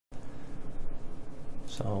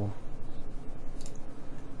So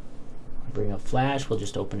bring up Flash, we'll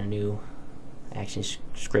just open a new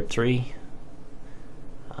ActionScript 3.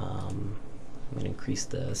 I'm going to increase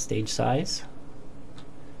the stage size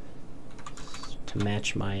to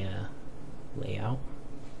match my layout.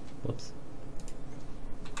 Whoops.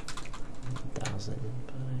 1000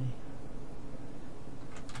 by,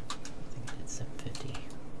 I think I did 750.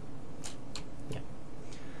 Yeah.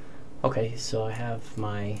 Okay, so I have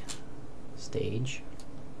my stage.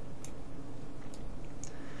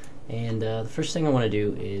 And the first thing I want to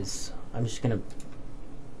do is I'm just going to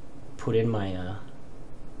put in my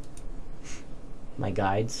my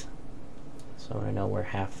guides, so I know where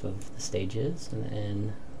half of the stage is, and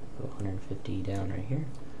then go 150 down right here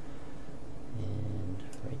and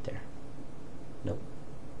right there. Nope.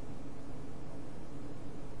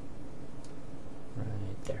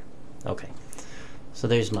 Right there. Okay. So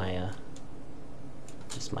there's my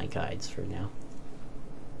just my guides for now.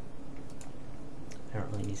 I don't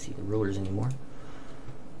really need to see the rulers anymore.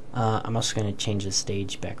 I'm also going to change the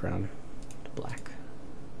stage background to black.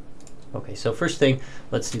 Okay, so first thing,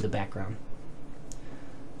 let's do the background.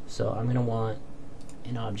 So I'm going to want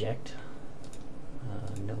an object,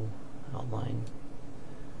 no outline,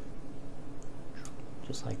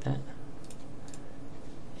 just like that.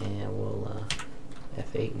 And we'll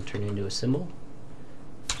F8 and turn it into a symbol.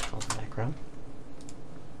 It's called the background.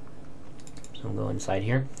 So I'll go inside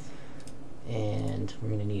here. And we're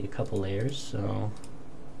going to need a couple layers. So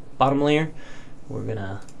bottom layer, we're going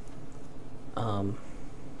to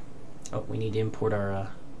we need to import our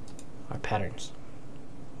patterns.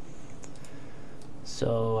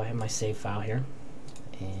 So I have my save file here,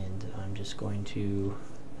 and I'm just going to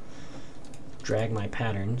drag my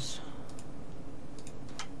patterns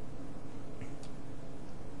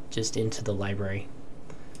just into the library.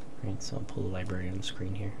 Right, so I'll pull the library on the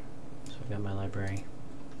screen here. So I've got my library.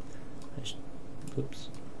 I just, oops,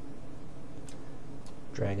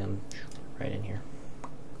 drag them right in here.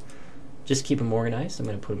 Just keep them organized. I'm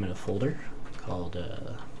going to put them in a folder called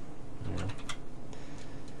I don't know,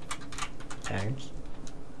 patterns,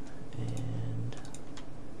 and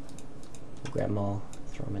we'll grab them all,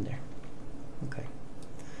 throw them in there. Okay.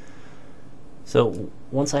 So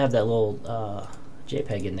once I have that little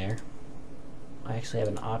JPEG in there, I actually have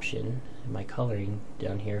an option in my coloring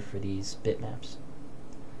down here for these bitmaps.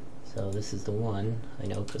 So this is the one I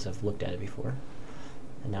know because I've looked at it before,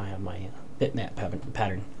 and now I have my bitmap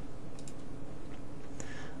pattern.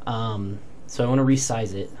 So I want to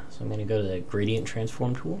resize it, so I'm going to go to the gradient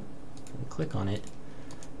transform tool and click on it,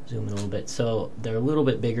 zoom in a little bit. So they're a little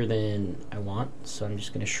bit bigger than I want, so I'm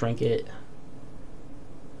just going to shrink it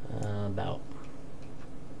about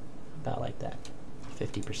like that,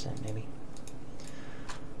 50% maybe.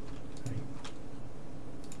 Right.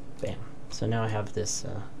 Bam. So now I have this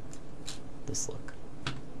this look.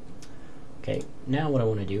 Okay, now what I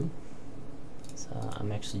want to do is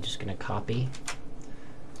I'm actually just going to copy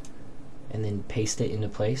and then paste it into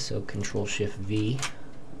place. So Control-Shift-V.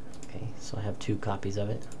 Okay, so I have two copies of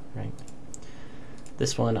it. Right.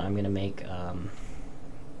 This one I'm going to make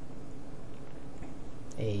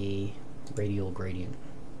a radial gradient,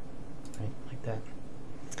 right, like that.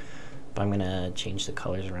 But I'm going to change the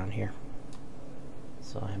colors around here.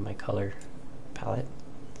 So I have my color palette.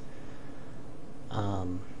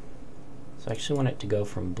 So I actually want it to go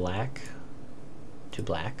from black to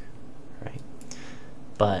black, right?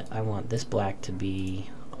 But I want this black to be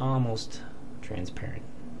almost transparent,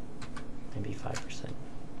 maybe 5%,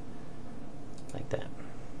 like that.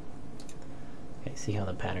 Okay, see how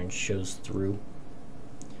the pattern shows through?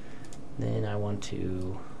 Then I want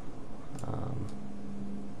to, I'll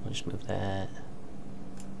just move that.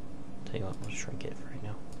 Tell you what, we'll shrink it for right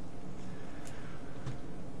now.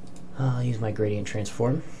 I'll use my gradient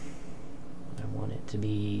transform. I want it to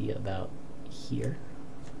be about here,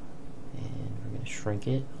 and we're going to shrink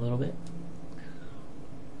it a little bit,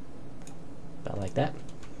 about like that.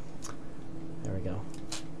 There we go.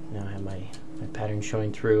 Now I have my pattern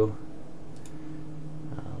showing through.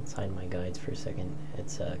 Let's hide my guides for a second.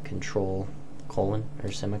 It's a Control colon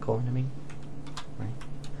or semicolon, I mean. Right.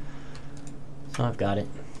 So I've got it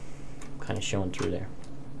kind of showing through there.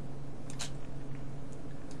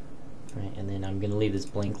 Right, and then I'm going to leave this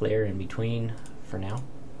blank layer in between for now.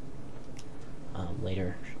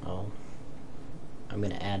 Later, I'm going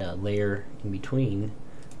to add a layer in between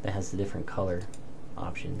that has the different color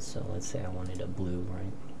options. So let's say I wanted a blue,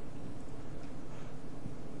 right?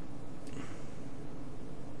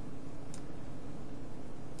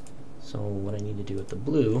 So what I need to do with the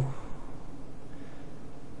blue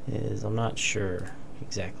is, I'm not sure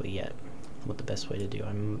exactly yet what the best way to do.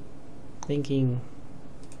 I'm thinking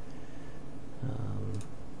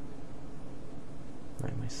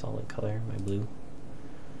Right, my solid color, my blue.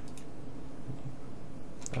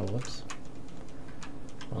 Oh, whoops.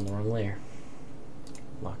 On the wrong layer.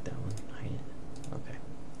 Lock that one, hide it. Okay.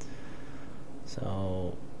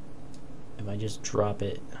 So if I just drop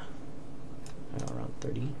it around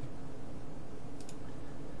 30,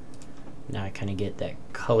 now I kind of get that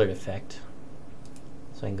colored effect.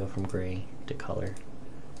 So I can go from gray to color.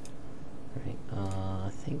 Right. I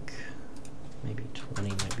think maybe 20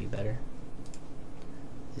 might be better.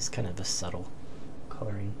 Just kind of a subtle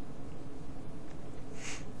coloring.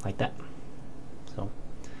 Like that. So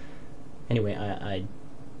anyway, I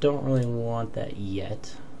don't really want that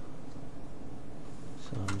yet.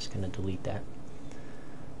 So I'm just going to delete that.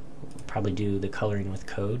 We'll probably do the coloring with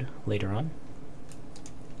code later on.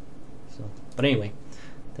 So, but anyway,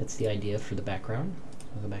 that's the idea for the background.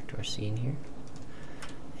 We'll go back to our scene here.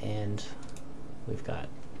 And we've got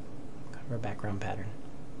kind of our background pattern.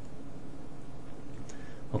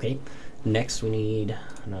 Okay, next we need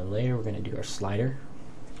another layer. We're going to do our slider.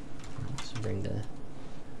 So bring the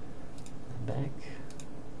back.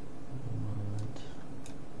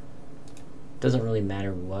 Doesn't really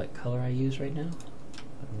matter what color I use right now.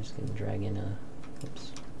 I'm just going to drag in a,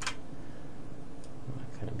 oops,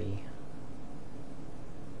 kind of be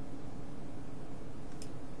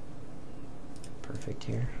perfect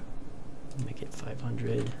here. Make it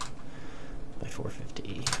 500 by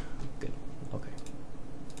 450. Good. Okay.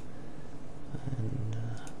 And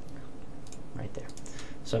right there.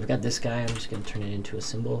 So I've got this guy. I'm just going to turn it into a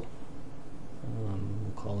symbol. We'll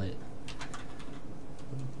call it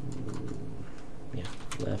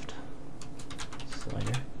left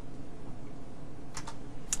slider.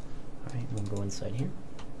 Alright, we'll go inside here.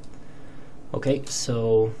 Okay,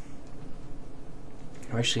 so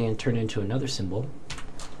we're actually going to turn it into another symbol.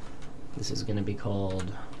 This is going to be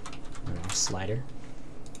called, I don't know, slider.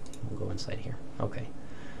 We'll go inside here. Okay.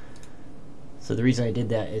 So the reason I did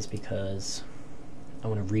that is because I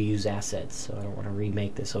want to reuse assets, so I don't want to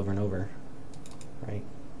remake this over and over. Right?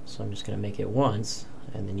 So I'm just going to make it once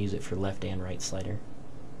and then use it for left and right slider.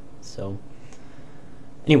 So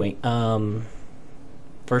anyway,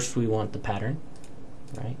 first we want the pattern,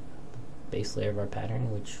 right? The base layer of our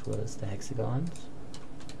pattern, which was the hexagons.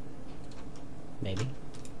 Maybe.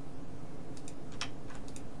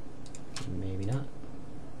 Maybe not.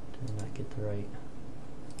 Did not get the right.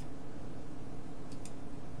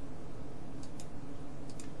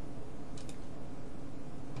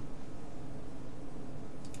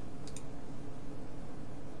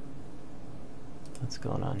 What's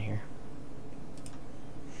going on here?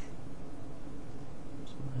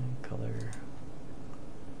 So my color.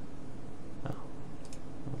 Oh,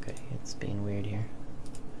 okay, it's being weird here.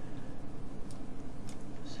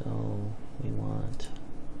 So we want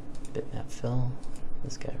bitmap fill,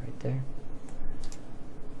 this guy right there.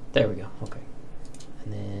 There we go, okay.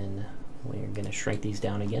 And then we're gonna shrink these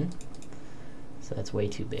down again. So that's way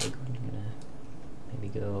too big. We're gonna maybe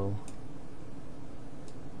go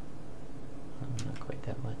not quite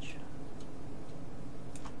that much.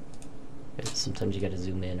 Sometimes you gotta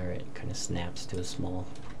zoom in or it kind of snaps to a small,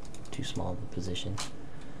 too small of a position.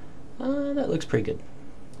 That looks pretty good.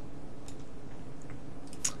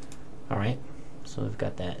 Alright, so we've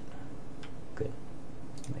got that. Good.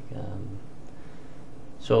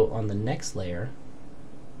 So on the next layer,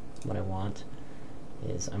 what I want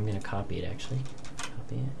is I'm going to copy it actually.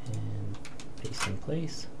 Copy it and paste in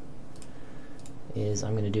place. Is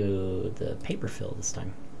I'm going to do the paper fill this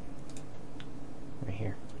time. Right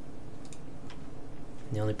here.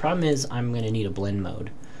 And the only problem is I'm going to need a blend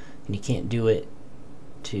mode. And you can't do it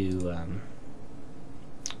to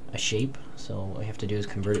a shape, so what I have to do is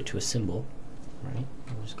convert it to a symbol, right?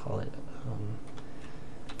 I'll just call it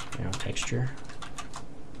texture,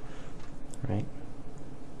 right?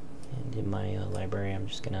 And in my library, I'm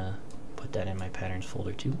just gonna put that in my patterns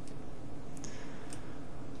folder too.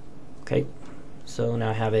 Okay, so now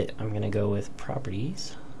I have it. I'm gonna go with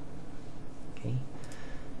properties. Okay,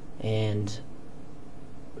 and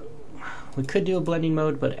we could do a blending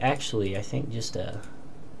mode, but actually, I think just an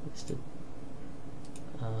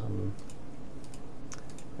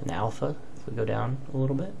alpha, if we go down a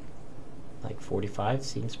little bit, like 45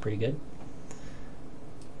 seems pretty good.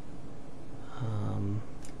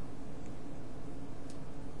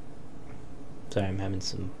 Sorry, I'm having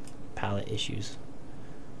some palette issues.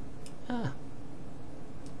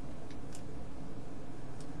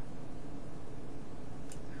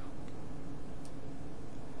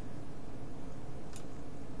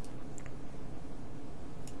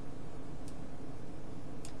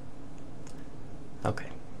 Okay.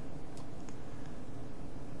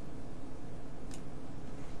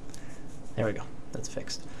 There we go. That's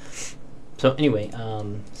fixed. So anyway,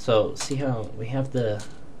 so see how we have the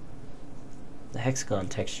hexagon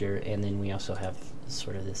texture, and then we also have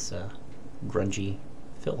sort of this grungy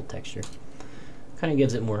fill texture. Kind of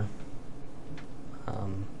gives it more, I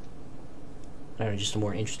don't know, just a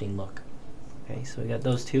more interesting look. Okay, so we got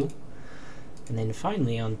those two, and then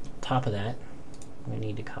finally on top of that, we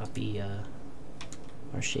need to copy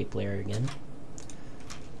our shape layer again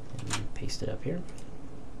and paste it up here.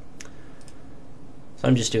 So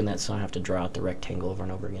I'm just doing that so I don't have to draw out the rectangle over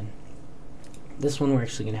and over again. This one we're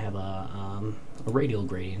actually going to have a radial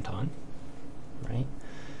gradient on, right?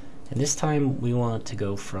 And this time we want to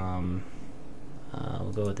go from,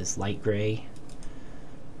 we'll go with this light gray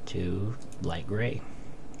to light gray,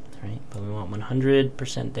 right? But we want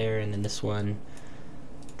 100% there, and then this one,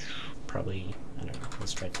 probably, I don't know,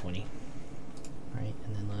 let's try 20, right?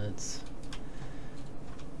 And then let's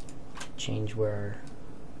change where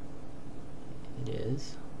it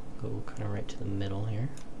is, go kind of right to the middle here.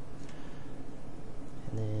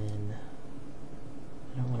 And then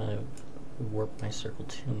I don't want to warp my circle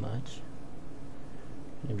too much.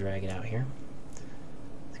 I'm going to drag it out here.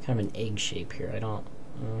 It's kind of an egg shape here. I don't,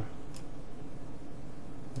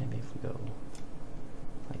 maybe if we go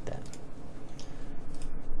like that.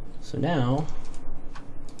 So now,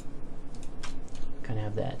 kind of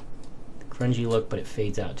have that grungy look, but it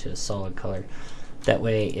fades out to a solid color. That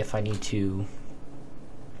way, if I need to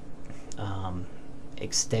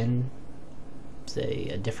extend, say,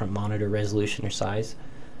 a different monitor resolution or size,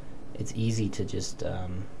 it's easy to just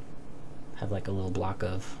have like a little block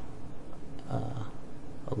of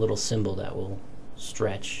a little symbol that will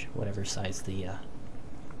stretch whatever size the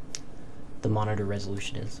monitor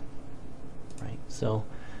resolution is, right? So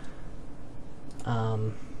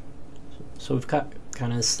so we've got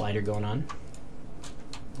kind of this slider going on.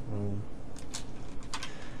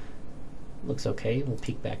 Looks okay. We'll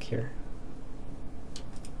peek back here.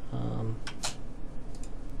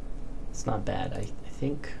 It's not bad. I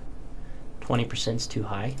think 20% is too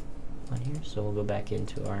high on here, so we'll go back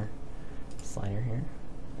into our slider here,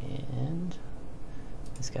 and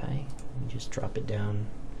this guy, and just drop it down.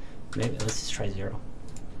 Maybe let's just try 0.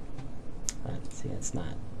 See,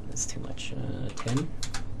 that's too much. 10.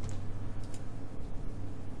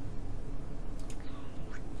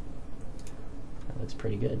 That looks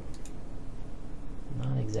pretty good.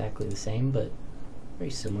 Not exactly the same, but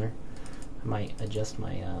very similar. I might adjust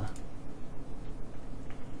my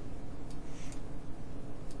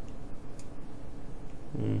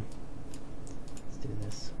let's do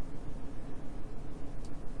this.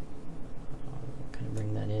 I'll kind of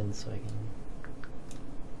bring that in so I can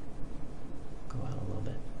go out a little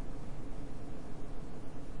bit.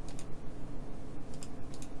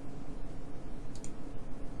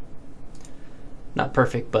 Not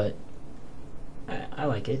perfect, but I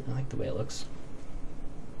like it. I like the way it looks.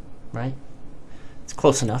 Right? It's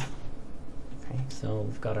close enough. Okay, so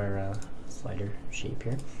we've got our slider shape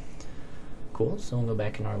here. Cool, so we'll go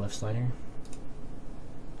back in our left slider.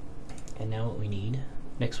 And now what we need,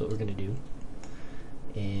 next what we're going to do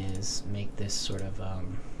is make this sort of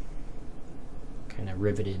kind of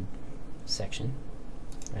riveted section,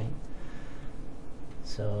 right?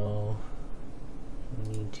 So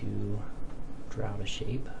we need to draw out a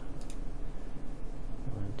shape.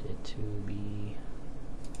 I want it to be,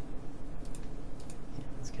 yeah,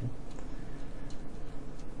 that's good.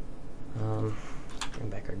 Bring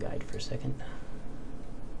back our guide for a second. I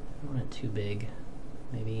don't want it too big.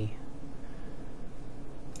 Maybe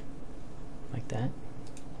like that.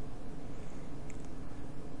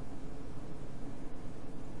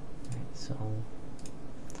 Alright, so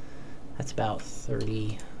that's about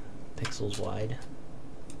 30 pixels wide.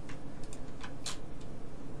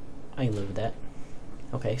 I can live with that.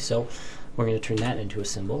 Okay, so we're going to turn that into a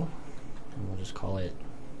symbol, and we'll just call it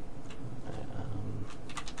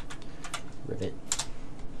rivet.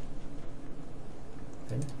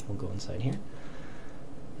 Okay, we'll go inside here,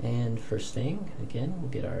 and first thing, again, we'll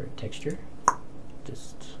get our texture,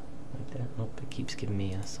 just like that. Oh, it keeps giving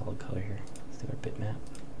me a solid color here. Let's do our bitmap.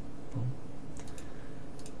 Boom.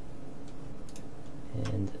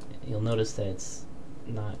 And you'll notice that it's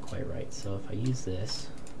not quite right, so if I use this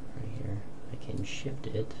right here, I can shift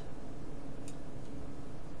it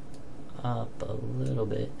up a little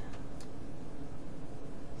bit,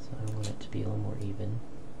 so I want it to be a little more even.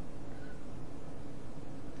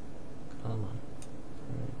 Come on,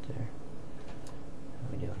 right there. How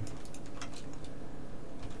are we doing?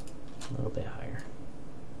 A little bit higher.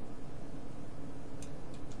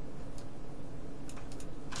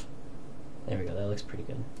 There we go, that looks pretty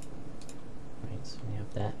good. Right, so we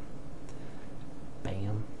have that.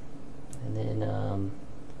 Bam. And then,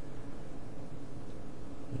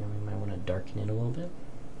 you know, we might want to darken it a little bit,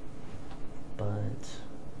 but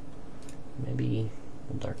maybe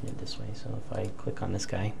we'll darken it this way. So if I click on this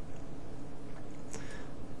guy,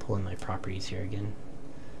 pull in my properties here again,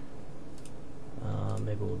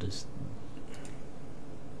 maybe we'll just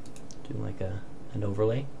do like an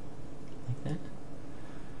overlay like that.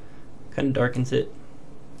 Kind of darkens it,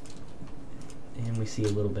 and we see a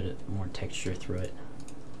little bit more texture through it.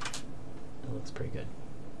 It looks pretty good,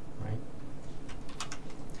 right?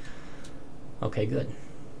 Okay, good.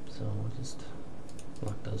 So we'll just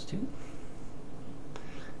lock those two.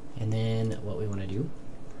 And then what we want to do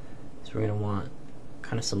is we're going to want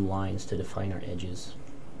kind of some lines to define our edges.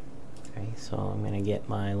 Okay, so I'm going to get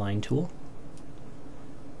my line tool,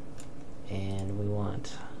 and we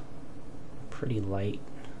want pretty light.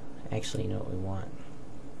 Actually, you know what we want?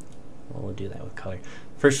 Well, we'll do that with color.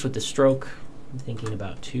 First, with the stroke, I'm thinking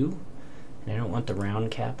about 2. And I don't want the round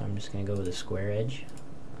cap, I'm just going to go with a square edge.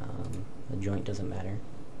 The joint doesn't matter.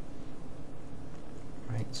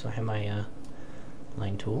 Right, so I have my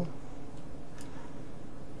line tool.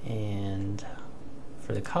 And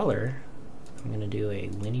for the color, I'm going to do a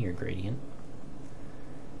linear gradient.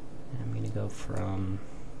 And I'm going to go from,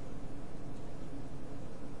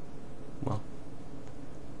 well,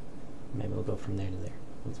 maybe we'll go from there to there.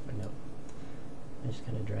 Let's find out. I just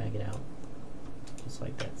kind of drag it out. Just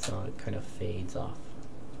like that, so it kind of fades off.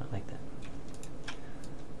 I like that.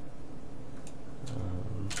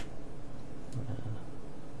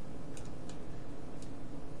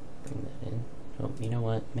 Bring that in. Oh, you know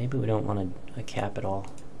what? Maybe we don't want a cap at all.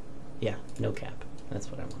 Yeah, no cap.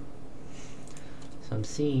 That's what I want. So I'm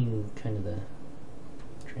seeing kind of the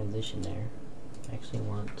transition there. I actually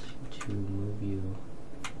want to move you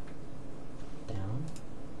down.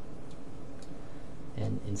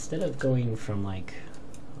 And instead of going from like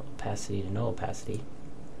opacity to no opacity,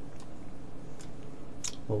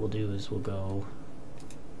 what we'll do is we'll go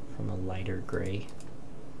from a lighter gray.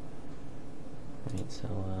 Right, so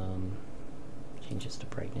change this to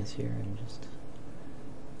brightness here and just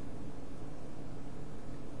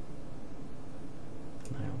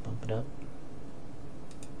I'll bump it up.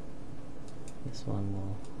 This one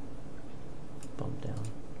will bump down.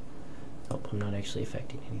 Oh, I'm not actually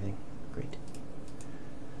affecting anything. Great.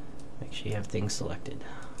 Make sure you have things selected.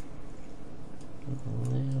 A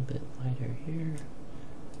little bit lighter here,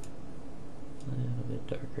 a little bit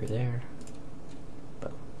darker there.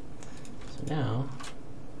 Boom. So now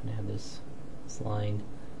I'm gonna have this line.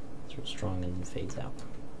 It's real strong and fades out.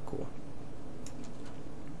 Cool.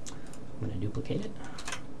 I'm gonna duplicate it.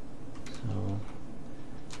 So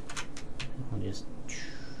I'll just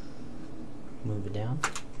move it down.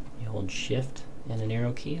 You hold Shift and an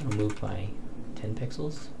arrow key, it'll move by 10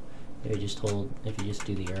 pixels. If you just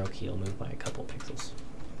do the arrow key, it'll move by a couple pixels,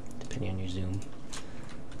 depending on your zoom.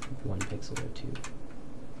 1 pixel or 2.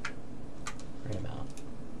 Right about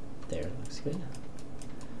there, looks good.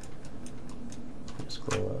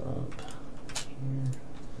 Scroll up here,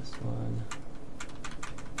 this one.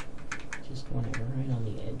 Just want it right on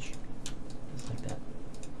the edge, just like that.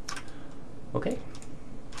 Okay,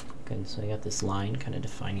 good, so I got this line kind of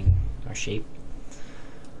defining our shape.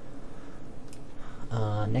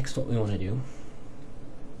 Next, what we want to do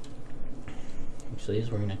actually is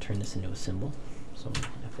we're going to turn this into a symbol. So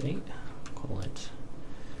F8, call it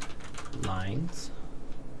lines.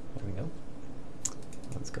 There we go.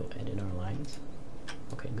 Let's go edit our lines.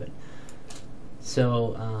 Okay, good.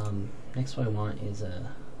 So next what I want is a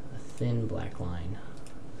thin black line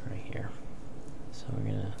right here. So we're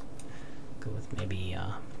going to go with maybe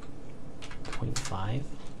 0.5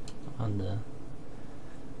 on the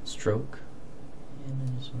stroke. And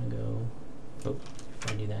I just want to go, oh,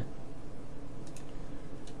 before I do that,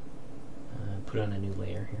 put on a new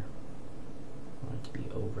layer here. I want it to be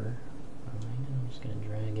over our line, and I'm just going to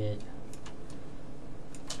drag it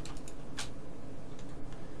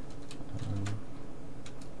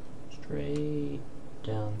straight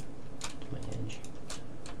down to my edge.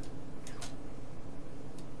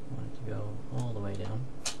 I want it to go all the way down.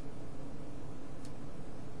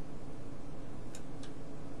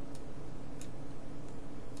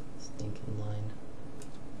 Stinking line.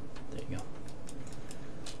 There you go.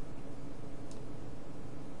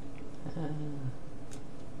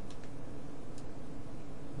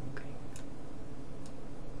 Okay.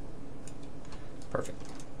 Perfect.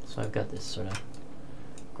 So I've got this sort of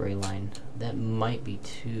gray line. That might be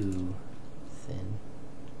too thin.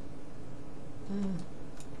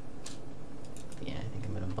 Yeah, I think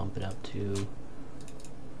I'm going to bump it up to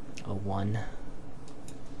a 1.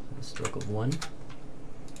 A stroke of 1.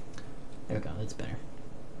 There we go, that's better.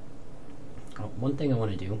 one thing I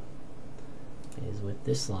want to do is with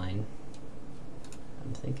this line,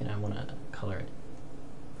 I'm thinking I want to color it,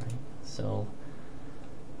 right? So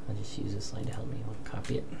I'll just use this line to help me. I'll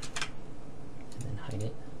copy it and then hide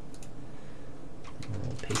it. And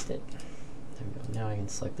we'll paste it. There we go. Now I can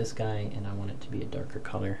select this guy and I want it to be a darker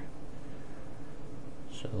color.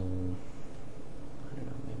 So I don't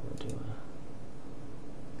know, maybe we'll do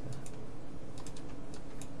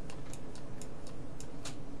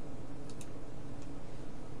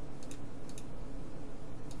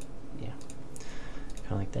yeah,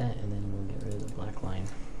 kind of like that, and then we'll get rid of the black line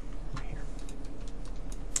right here.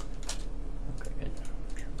 Okay, good.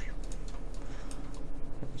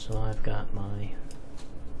 So I've got my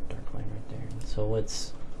dark line right there. So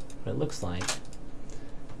what it looks like,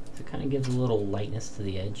 it kind of gives a little lightness to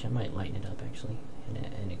the edge. I might lighten it up actually,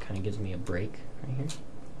 and it kind of gives me a break right here.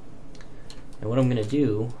 And what I'm going to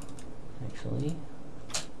do, actually,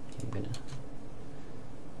 I'm going to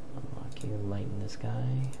unlock you, lighten this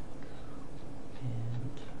guy,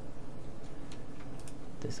 and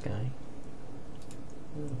this guy,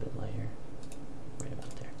 a little bit lighter, right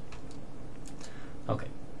about there. Okay,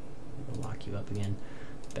 we'll lock you up again,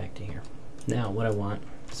 back to here. Now what I want,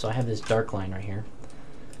 so I have this dark line right here.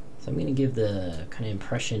 So I'm going to give the kind of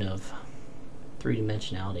impression of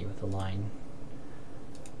three-dimensionality with the line.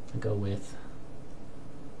 I'll go with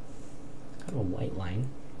kind of a white line,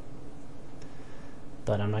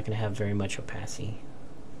 but I'm not going to have very much opacity.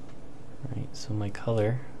 Right, so my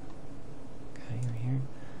color, okay, right here,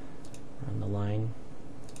 on the line,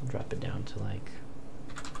 I'll drop it down to like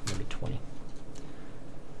maybe 20.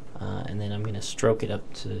 And then I'm going to stroke it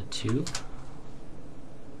up to 2.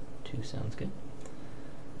 2 sounds good.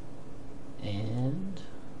 And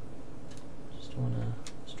just want a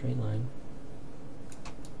straight line.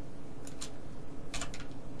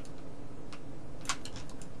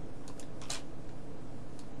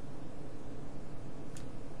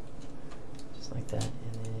 Just like that.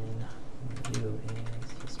 And then what I'm going to do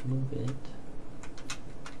is just move it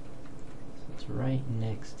so it's right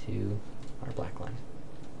next to our black line.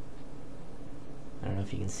 I don't know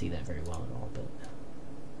if you can see that very well at all, but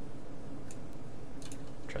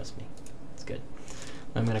trust me, it's good.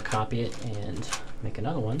 I'm going to copy it and make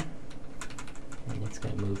another one, and it's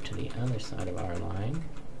going to move to the other side of our line,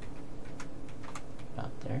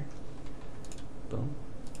 about there. Boom.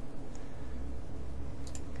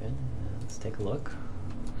 Good. Let's take a look.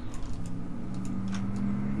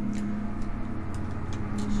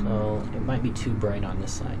 So it might be too bright on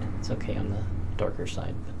this side. It's okay on the darker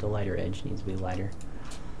side, but the lighter edge needs to be lighter.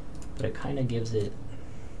 But it kind of gives it,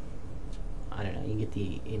 I don't know, you get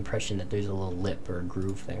the impression that there's a little lip or a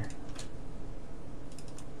groove there.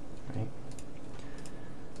 Right?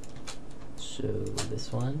 So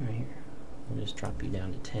this one right here, I'll just drop you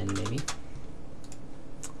down to 10 maybe.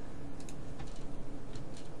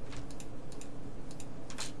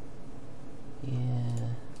 Yeah,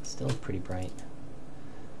 still pretty bright.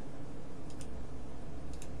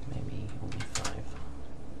 Maybe only 5.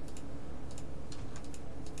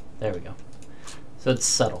 There we go. So it's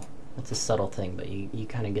subtle. It's a subtle thing, but you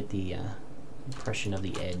kind of get the impression of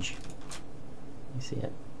the edge. You see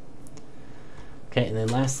it? Okay, and then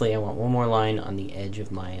lastly, I want one more line on the edge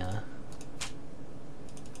of my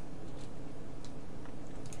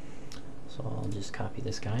so I'll just copy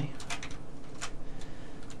this guy,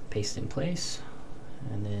 paste in place,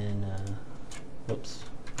 and then whoops,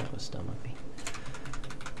 that was dumb of me.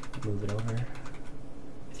 Move it over.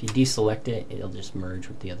 If you deselect it, it'll just merge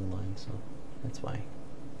with the other line, so that's why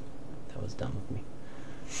that was dumb of me.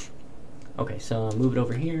 Okay, so I'll move it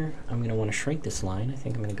over here. I'm going to want to shrink this line. I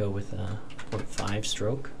think I'm going to go with a 0.5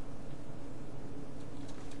 stroke.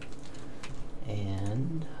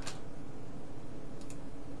 And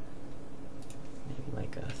maybe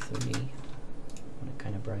like a 30. I want it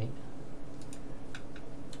kind of bright.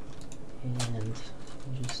 And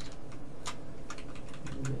just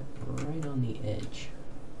move it right on the edge.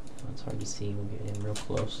 So it's hard to see. We'll get in real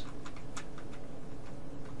close.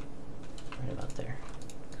 Right about there.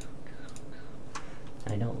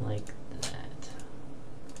 I don't like that.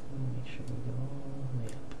 Make sure we go all the way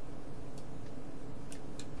up.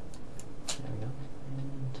 There we go.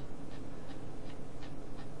 And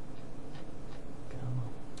go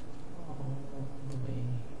all the way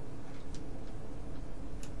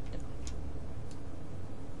down.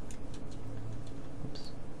 Oops.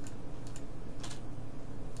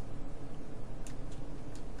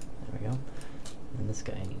 There we go. And this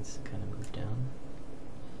guy needs to kind of move down.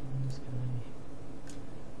 And this guy,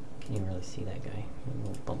 can't even really see that guy.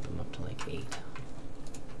 We'll bump him up to like 8.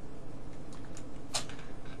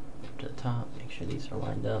 Up to the top, make sure these are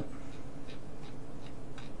lined up.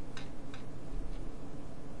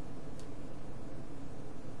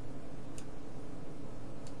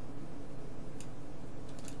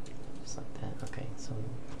 just like that. Okay, so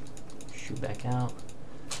shoot back out,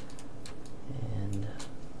 and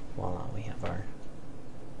voila, we have our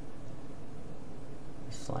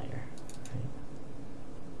slider. Right?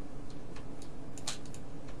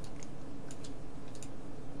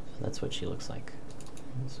 So that's what she looks like.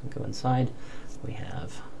 So go inside. We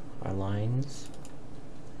have our lines,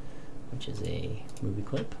 which is a movie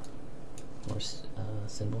clip or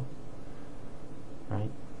symbol, right?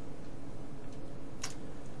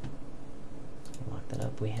 Lock that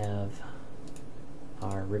up. We have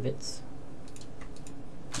our rivets,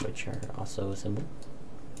 which are also a symbol.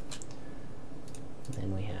 And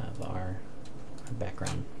then we have our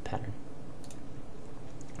background pattern.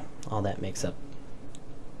 All that makes up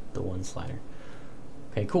the one slider.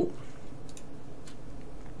 Okay, cool.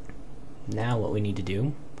 Now what we need to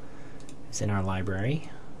do is in our library,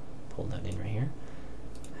 pull that in right here,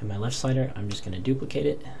 and my left slider, I'm just going to duplicate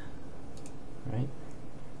it, right?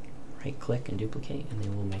 Right click and duplicate, and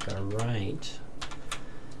then we'll make our right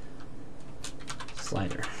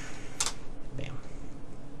slider. Bam.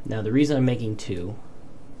 Now the reason I'm making two,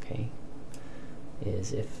 okay,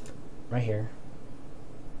 is if right here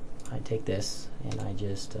I take this and I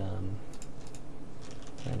just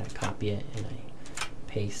and I copy it and I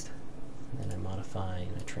paste, and then I modify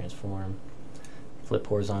and I transform, flip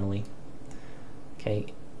horizontally.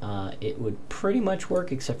 Okay, it would pretty much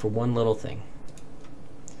work except for one little thing.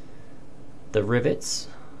 The rivets,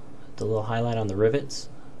 the little highlight on the rivets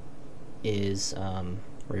is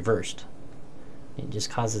reversed. It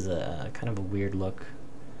just causes a kind of a weird look,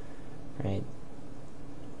 right?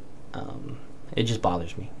 It just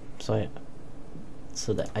bothers me.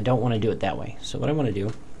 So that I don't want to do it that way. So what I want to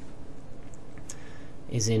do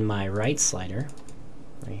is in my right slider,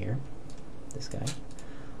 right here, this guy,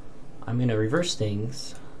 I'm going to reverse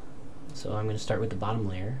things. So I'm going to start with the bottom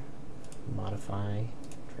layer, modify,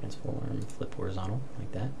 transform, flip horizontal,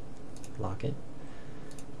 like that, lock it.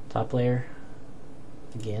 Top layer,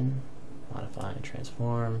 again, modify,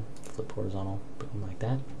 transform, flip horizontal, boom, like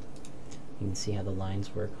that. You can see how the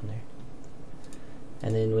lines work on there.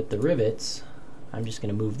 And then with the rivets, I'm just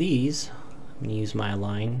going to move these. I'm going to use my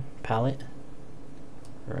align palette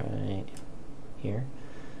right here.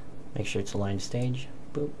 Make sure it's aligned to stage.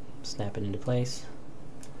 Boop, snap it into place.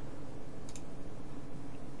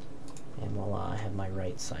 And voila, I have my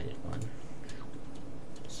right-sided one.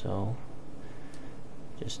 So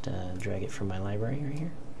just drag it from my library right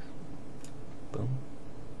here. Boom.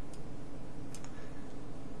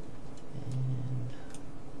 And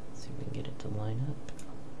let's see if we can get it to line up.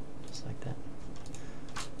 Just like that.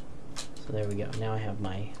 So there we go. Now I have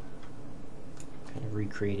my kind of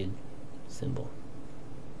recreated symbol.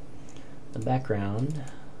 The background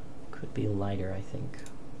could be lighter, I think.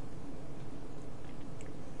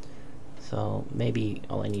 So maybe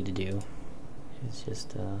all I need to do is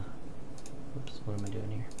just, oops, what am I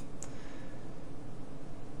doing here?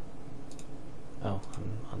 Oh,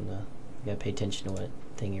 I'm on the, you gotta pay attention to what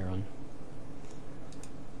thing you're on.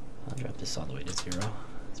 I'll drop this all the way to 0.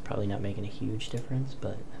 It's probably not making a huge difference,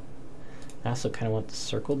 but I also kind of want the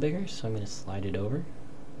circle bigger, so I'm going to slide it over.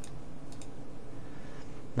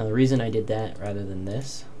 Now the reason I did that rather than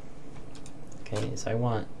this, okay, is I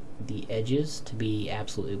want the edges to be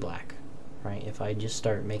absolutely black, right? If I just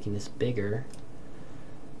start making this bigger,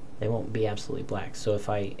 they won't be absolutely black. So if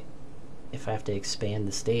I have to expand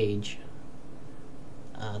the stage,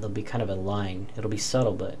 there'll be kind of a line. It'll be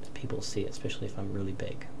subtle, but people will see it, especially if I'm really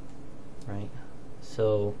big, right?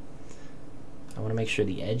 So I want to make sure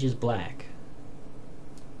the edge is black.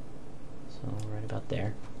 So right about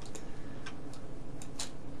there.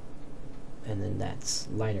 And then that's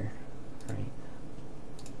lighter, right?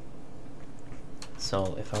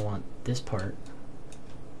 So if I want this part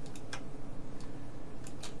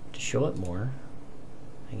to show up more,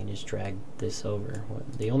 I can just drag this over.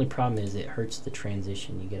 The only problem is it hurts the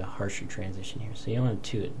transition. You get a harsher transition here. So you don't want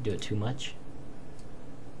to do it too much.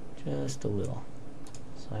 Just a little.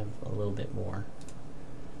 So I have a little bit more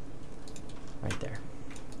right there,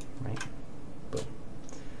 right? Boom.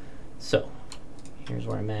 So here's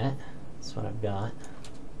where I'm at. That's what I've got.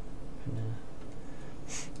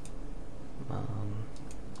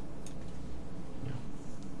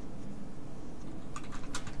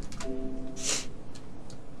 So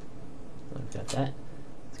I've got that.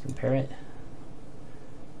 Let's compare it.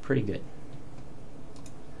 Pretty good.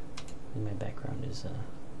 And my background is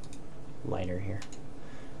lighter here.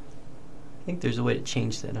 I think there's a way to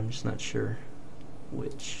change that. I'm just not sure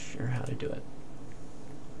which or how to do it.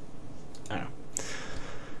 I don't know.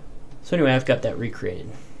 So anyway, I've got that recreated.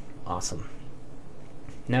 Awesome.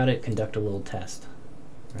 Now to conduct a little test.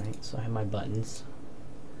 Right? So I have my buttons.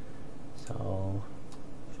 So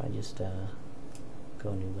if I just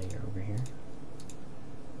go new layer over here,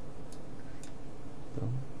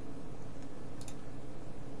 boom.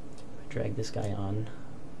 If I drag this guy on,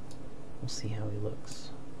 we'll see how he looks,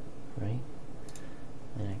 right?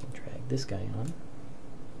 And I can drag this guy on.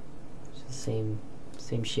 It's the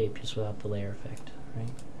same shape, just without the layer effect,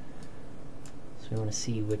 right? So we want to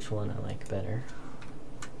see which one I like better.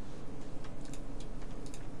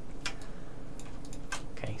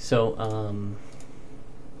 Okay, so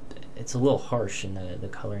it's a little harsh in the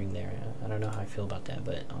coloring there. I don't know how I feel about that,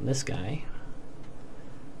 but on this guy,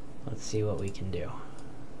 let's see what we can do.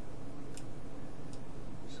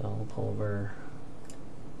 So I'll pull over.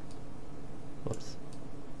 Whoops.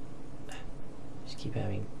 Just keep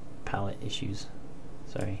having palette issues.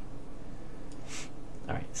 Sorry.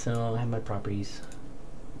 Alright, so I have my properties.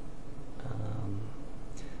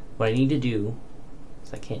 What I need to do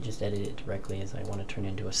is I can't just edit it directly, as I want to turn it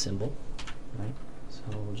into a symbol, right? So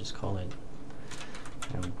we'll just call it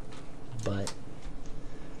butt.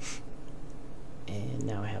 And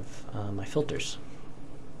now I have my filters.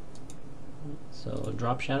 So a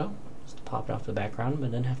drop shadow, just to pop it off the background, but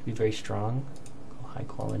it doesn't have to be very strong. High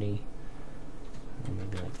quality, or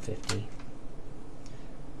maybe like 50.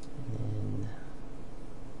 And then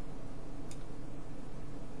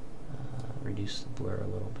reduce the blur a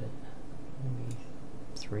little bit, maybe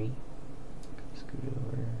 3. Scoot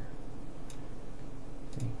over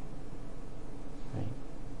 3. Right,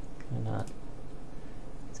 kind of not.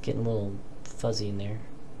 It's getting a little fuzzy in there.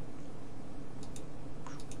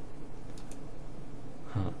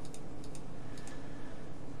 Huh.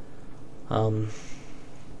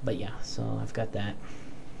 But yeah, so I've got that.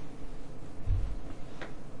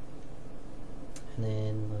 And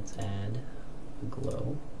then let's add a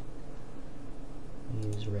glow.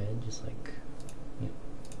 Use red, just like, yep,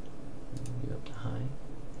 move up to high.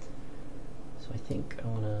 So I think I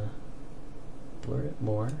want to blur it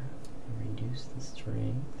more and reduce the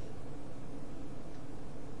strength.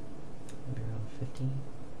 Maybe around 50.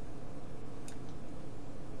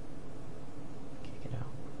 Kick it out.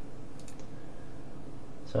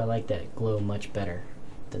 So I like that glow much better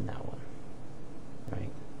than that one, right?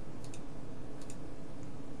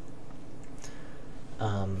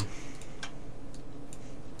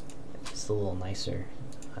 It's a little nicer.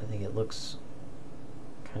 I think it looks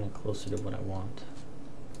kind of closer to what I want.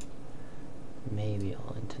 Maybe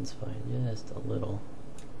I'll intensify it just a little.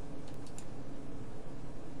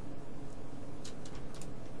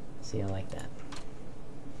 See, I like that.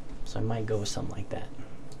 So I might go with something like that.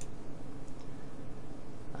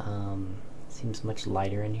 Seems much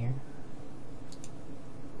lighter in here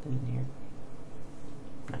than in here.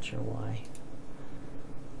 Not sure why.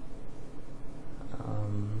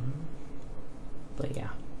 But yeah.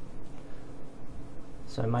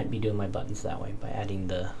 So I might be doing my buttons that way by adding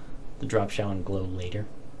the drop shadow and glow later.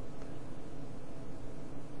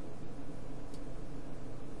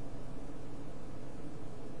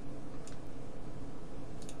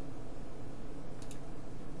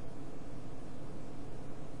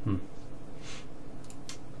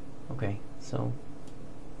 Okay, so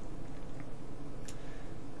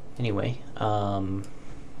anyway,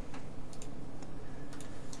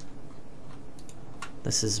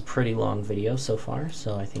 this is a pretty long video so far,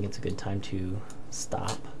 so I think it's a good time to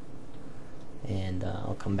stop, and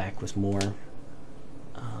I'll come back with more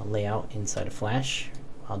layout inside of Flash.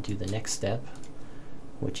 I'll do the next step,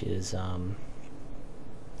 which is sort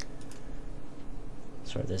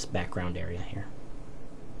of this background area here.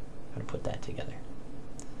 I'm going to put that together.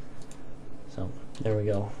 So there we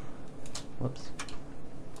go. Whoops.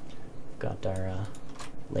 Got our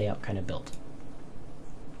layout kind of built.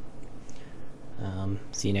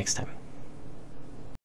 See you next time.